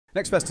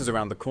Next Fest is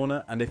around the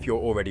corner, and if you're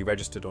already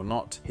registered or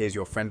not, here's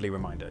your friendly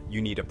reminder.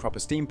 You need a proper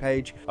Steam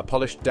page, a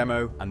polished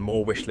demo, and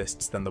more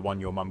wishlists than the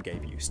one your mum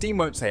gave you. Steam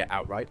won't say it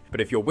outright,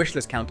 but if your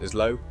wishlist count is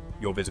low,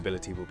 your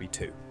visibility will be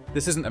too.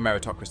 This isn't a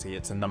meritocracy,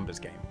 it's a numbers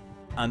game.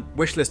 And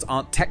wishlists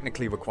aren't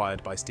technically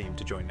required by Steam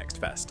to join Next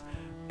Fest,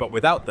 but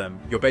without them,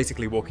 you're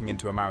basically walking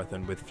into a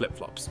marathon with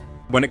flip-flops.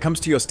 When it comes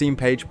to your Steam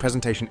page,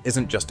 presentation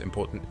isn't just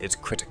important, it's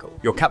critical.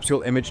 Your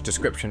capsule image,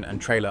 description, and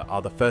trailer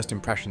are the first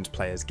impressions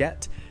players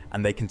get,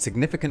 and they can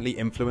significantly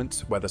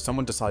influence whether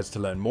someone decides to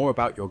learn more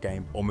about your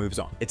game or moves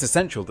on. It's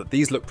essential that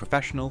these look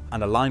professional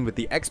and align with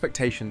the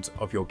expectations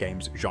of your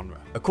game's genre.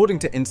 According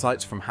to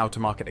insights from How to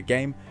Market a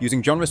Game,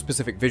 using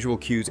genre-specific visual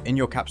cues in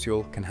your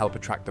capsule can help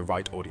attract the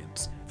right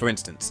audience. For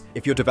instance,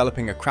 if you're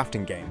developing a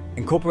crafting game,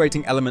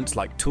 incorporating elements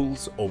like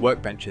tools or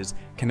workbenches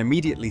can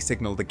immediately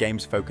signal the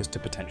game's focus to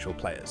potential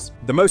players.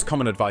 The most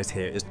common advice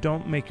here is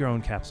don't make your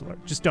own capsule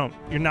art. Just don't.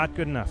 You're not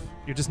good enough.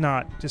 You're just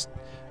not.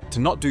 To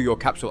not do your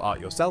capsule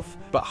art yourself,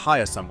 but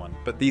hire someone,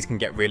 but these can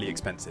get really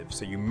expensive,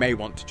 so you may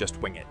want to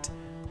just wing it.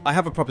 I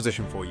have a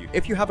proposition for you.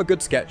 If you have a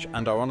good sketch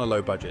and are on a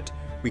low budget,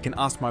 we can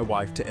ask my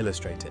wife to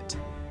illustrate it.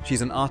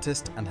 She's an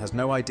artist and has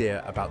no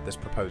idea about this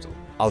proposal.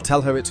 I'll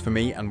tell her it's for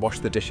me and wash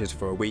the dishes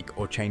for a week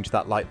or change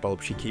that light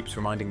bulb she keeps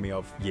reminding me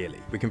of yearly.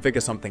 We can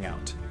figure something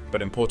out.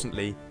 But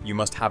importantly, you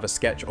must have a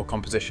sketch or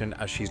composition,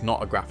 as she's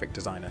not a graphic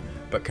designer,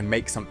 but can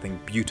make something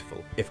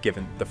beautiful if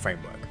given the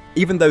framework.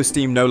 Even though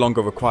Steam no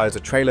longer requires a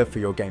trailer for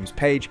your game's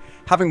page,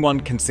 having one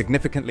can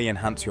significantly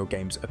enhance your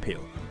game's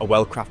appeal. A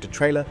well-crafted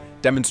trailer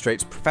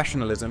demonstrates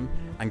professionalism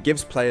and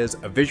gives players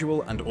a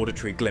visual and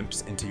auditory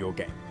glimpse into your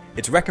game.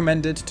 It's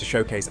recommended to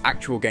showcase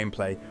actual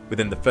gameplay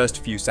within the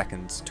first few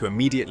seconds to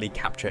immediately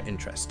capture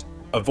interest.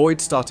 Avoid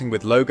starting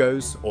with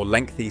logos or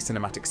lengthy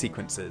cinematic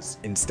sequences.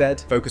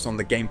 Instead, focus on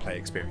the gameplay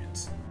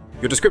experience.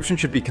 Your description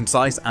should be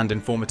concise and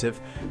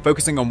informative,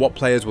 focusing on what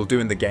players will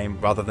do in the game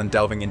rather than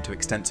delving into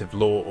extensive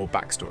lore or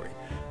backstory.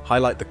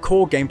 Highlight the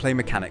core gameplay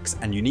mechanics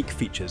and unique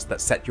features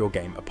that set your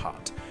game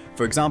apart.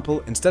 For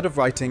example, instead of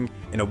writing,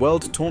 "In a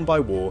world torn by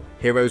war,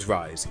 heroes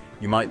rise,"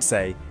 you might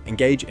say,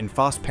 "Engage in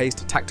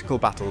fast-paced tactical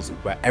battles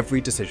where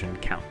every decision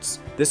counts."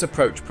 This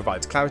approach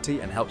provides clarity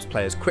and helps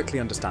players quickly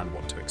understand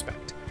what to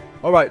expect.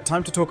 Alright,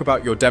 time to talk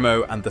about your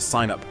demo and the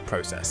sign-up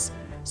process.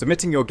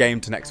 Submitting your game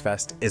to Next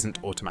Fest isn't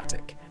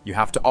automatic. You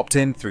have to opt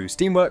in through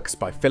Steamworks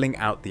by filling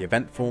out the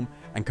event form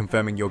and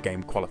confirming your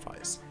game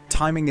qualifies.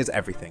 Timing is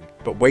everything,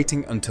 but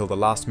waiting until the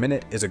last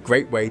minute is a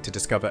great way to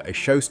discover a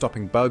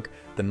show-stopping bug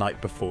the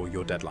night before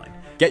your deadline.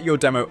 Get your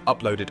demo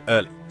uploaded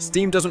early.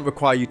 Steam doesn't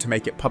require you to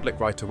make it public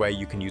right away,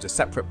 you can use a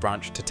separate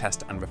branch to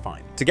test and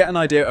refine. To get an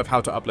idea of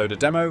how to upload a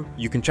demo,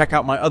 you can check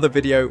out my other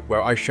video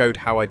where I showed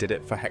how I did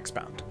it for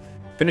Hexbound.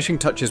 Finishing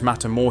touches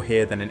matter more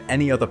here than in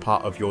any other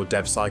part of your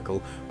dev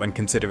cycle when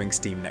considering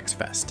Steam Next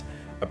Fest.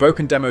 A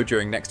broken demo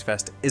during Next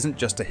Fest isn't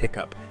just a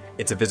hiccup,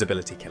 it's a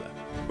visibility killer.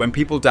 When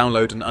people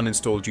download and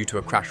uninstall due to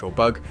a crash or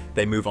bug,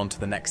 they move on to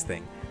the next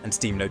thing, and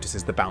Steam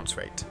notices the bounce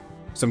rate.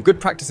 Some good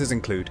practices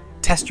include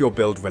test your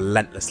build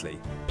relentlessly,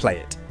 play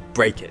it,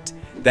 break it,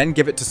 then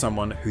give it to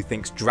someone who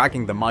thinks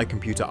dragging the My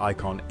Computer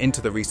icon into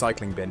the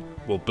recycling bin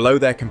will blow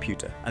their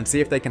computer, and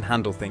see if they can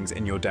handle things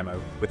in your demo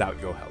without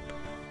your help.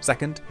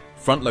 Second,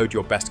 front-load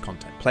your best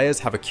content. Players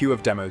have a queue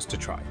of demos to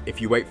try. If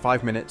you wait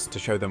 5 minutes to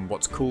show them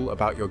what's cool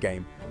about your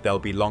game, they'll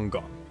be long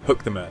gone.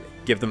 Hook them early.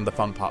 Give them the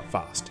fun part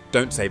fast.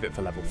 Don't save it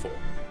for level 4.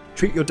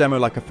 Treat your demo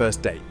like a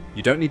first date.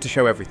 You don't need to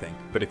show everything,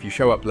 but if you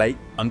show up late,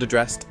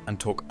 underdressed, and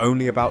talk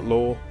only about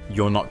lore,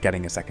 you're not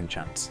getting a second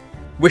chance.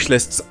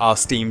 Wishlists are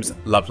Steam's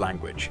love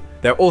language.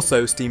 They're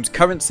also Steam's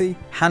currency,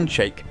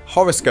 handshake,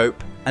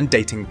 horoscope, and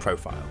dating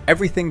profile.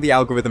 Everything the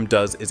algorithm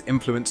does is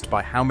influenced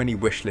by how many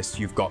wishlists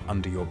you've got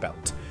under your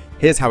belt.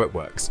 Here's how it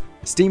works.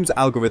 Steam's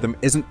algorithm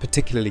isn't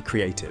particularly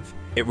creative.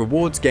 It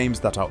rewards games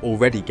that are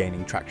already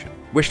gaining traction.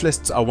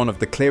 Wishlists are one of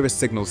the clearest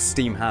signals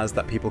Steam has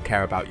that people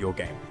care about your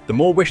game. The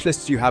more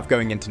wishlists you have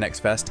going into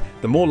Next Fest,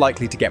 the more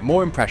likely to get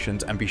more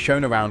impressions and be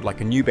shown around like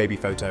a new baby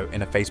photo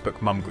in a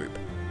Facebook mum group.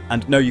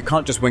 And no, you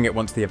can't just wing it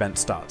once the event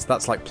starts.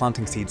 That's like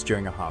planting seeds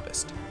during a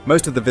harvest.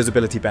 Most of the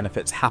visibility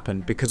benefits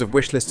happen because of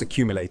wishlists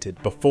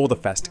accumulated before the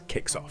fest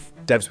kicks off.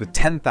 Devs with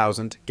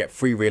 10,000 get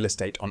free real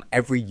estate on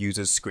every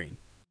user's screen.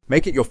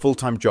 Make it your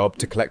full-time job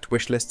to collect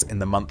wishlists in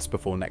the months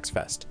before Next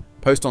Fest.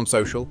 Post on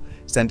social,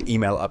 send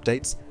email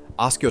updates,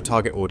 ask your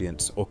target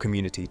audience or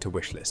community to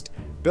wishlist.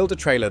 Build a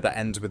trailer that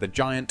ends with a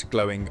giant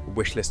glowing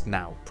 "Wishlist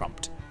Now"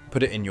 prompt.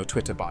 Put it in your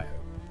Twitter bio.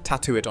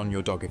 Tattoo it on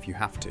your dog if you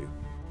have to.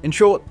 In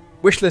short,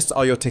 wishlists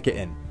are your ticket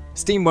in.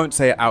 Steam won't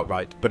say it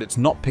outright, but it's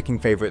not picking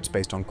favorites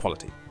based on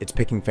quality. It's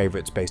picking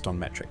favorites based on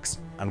metrics.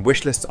 And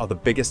wishlists are the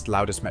biggest,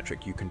 loudest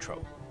metric you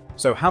control.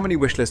 So how many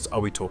wishlists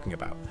are we talking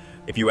about?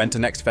 If you enter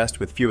Next Fest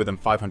with fewer than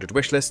 500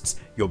 wishlists,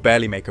 you'll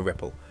barely make a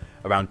ripple.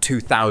 Around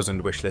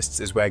 2,000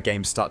 wishlists is where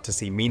games start to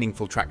see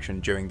meaningful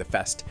traction during the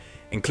fest.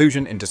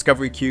 Inclusion in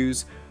discovery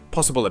queues,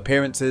 possible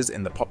appearances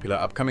in the popular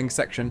upcoming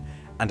section,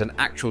 and an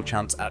actual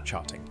chance at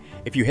charting.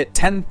 If you hit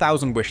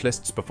 10,000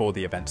 wishlists before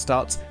the event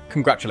starts,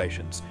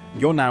 congratulations,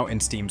 you're now in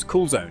Steam's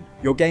cool zone.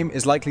 Your game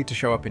is likely to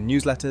show up in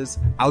newsletters,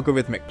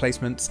 algorithmic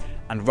placements,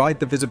 and ride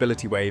the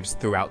visibility waves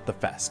throughout the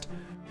fest.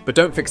 But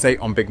don't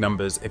fixate on big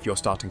numbers if you're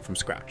starting from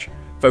scratch.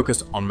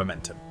 Focus on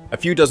momentum. A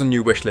few dozen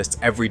new wishlists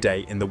every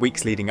day in the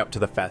weeks leading up to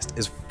the fest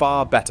is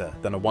far better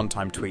than a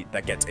one-time tweet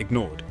that gets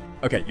ignored.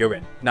 Okay, you're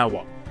in. Now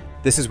what?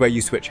 This is where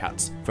you switch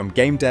hats, from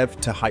game dev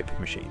to hype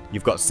machine.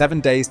 You've got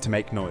 7 days to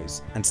make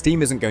noise, and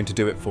Steam isn't going to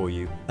do it for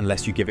you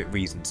unless you give it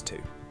reasons to.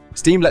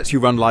 Steam lets you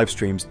run live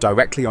streams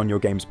directly on your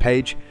game's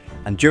page,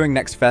 and during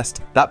Next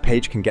Fest, that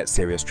page can get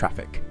serious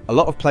traffic. A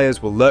lot of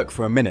players will lurk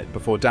for a minute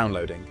before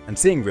downloading, and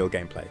seeing real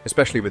gameplay,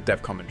 especially with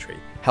dev commentary,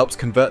 helps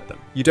convert them.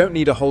 You don't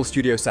need a whole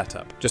studio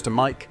setup, just a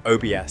mic,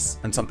 OBS,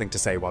 and something to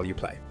say while you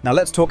play. Now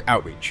let's talk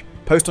outreach.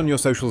 Post on your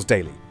socials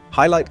daily.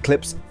 Highlight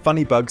clips,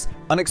 funny bugs,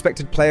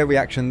 unexpected player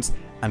reactions,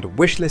 and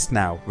wishlist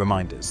now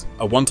reminders.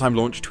 A one-time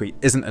launch tweet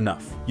isn't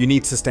enough. You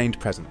need sustained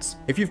presence.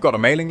 If you've got a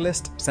mailing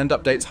list, send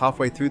updates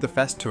halfway through the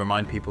fest to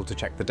remind people to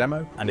check the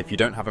demo, and if you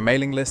don't have a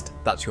mailing list,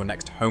 that's your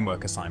next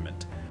homework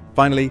assignment.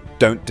 Finally,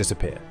 don't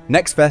disappear.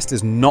 Next Fest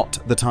is not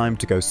the time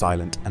to go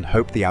silent and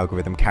hope the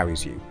algorithm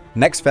carries you.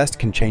 Next Fest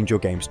can change your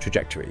game's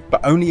trajectory,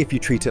 but only if you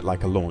treat it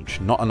like a launch,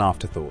 not an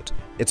afterthought.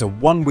 It's a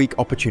one-week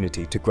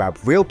opportunity to grab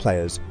real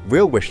players,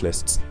 real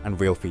wishlists, and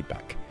real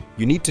feedback.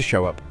 You need to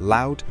show up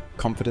loud,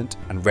 confident,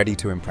 and ready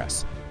to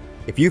impress.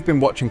 If you've been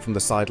watching from the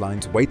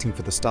sidelines, waiting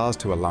for the stars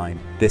to align,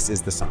 this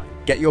is the sign.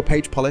 Get your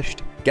page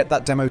polished, get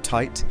that demo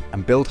tight,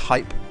 and build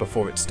hype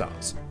before it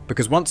starts.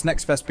 Because once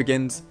Next Fest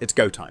begins, it's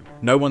go time.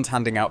 No one's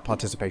handing out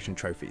participation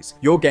trophies.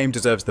 Your game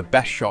deserves the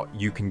best shot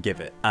you can give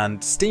it.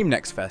 And Steam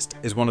Next Fest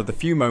is one of the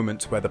few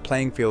moments where the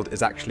playing field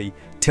is actually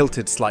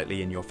tilted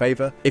slightly in your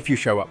favor if you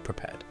show up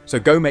prepared.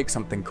 So go make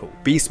something cool.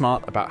 Be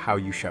smart about how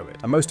you show it.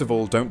 And most of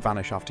all, don't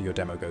vanish after your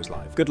demo goes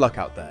live. Good luck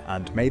out there,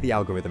 and may the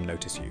algorithm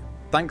notice you.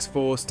 Thanks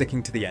for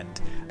sticking to the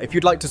end. If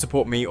you'd like to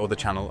support me or the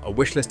channel, a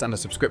wishlist and a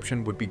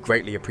subscription would be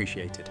greatly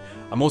appreciated.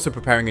 I'm also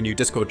preparing a new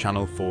Discord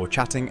channel for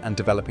chatting and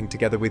developing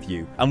together with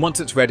you, and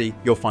once it's ready,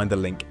 you'll find the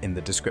link in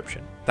the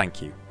description.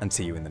 Thank you, and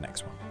see you in the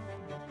next one.